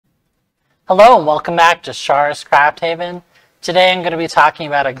Hello and welcome back to Shar's Craft Haven. Today I'm going to be talking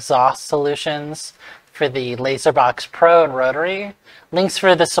about exhaust solutions for the Laserbox Pro and Rotary. Links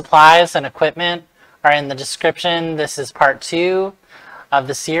for the supplies and equipment are in the description. This is part 2 of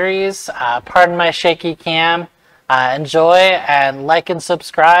the series. Pardon my shaky cam. Enjoy and like and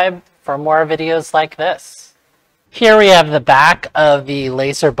subscribe for more videos like this. Here we have the back of the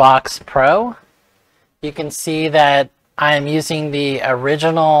Laserbox Pro. You can see that I am using the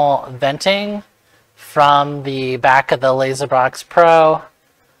original venting from the back of the Laserbox Pro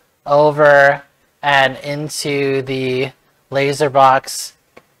over and into the Laserbox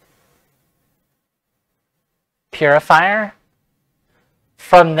Purifier.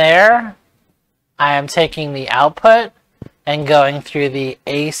 From there, I am taking the output and going through the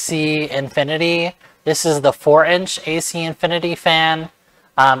AC Infinity. This is the 4-inch AC Infinity fan.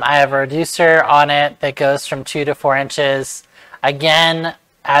 I have a reducer on it that goes from 2 to 4 inches. Again,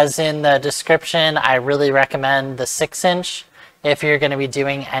 as in the description, I really recommend the 6-inch if you're going to be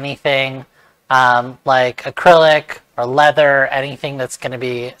doing anything like acrylic or leather, anything that's going to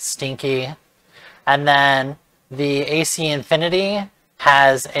be stinky. And then the AC Infinity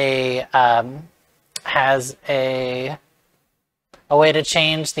has a way to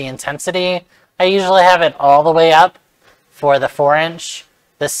change the intensity. I usually have it all the way up for the 4-inch.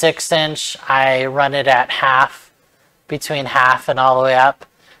 The 6-inch, I run it at half, between half and all the way up.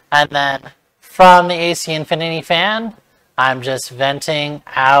 And then from the AC Infinity fan, I'm just venting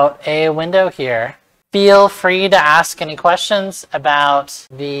out a window here. Feel free to ask any questions about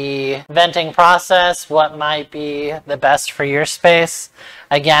the venting process, what might be the best for your space.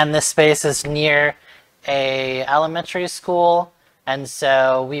 Again, this space is near an elementary school, and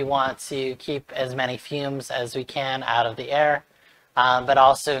so we want to keep as many fumes as we can out of the air. But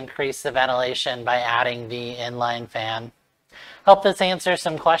also increase the ventilation by adding the inline fan. Hope this answers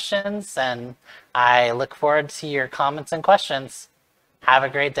some questions, and I look forward to your comments and questions. Have a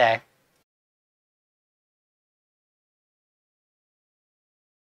great day.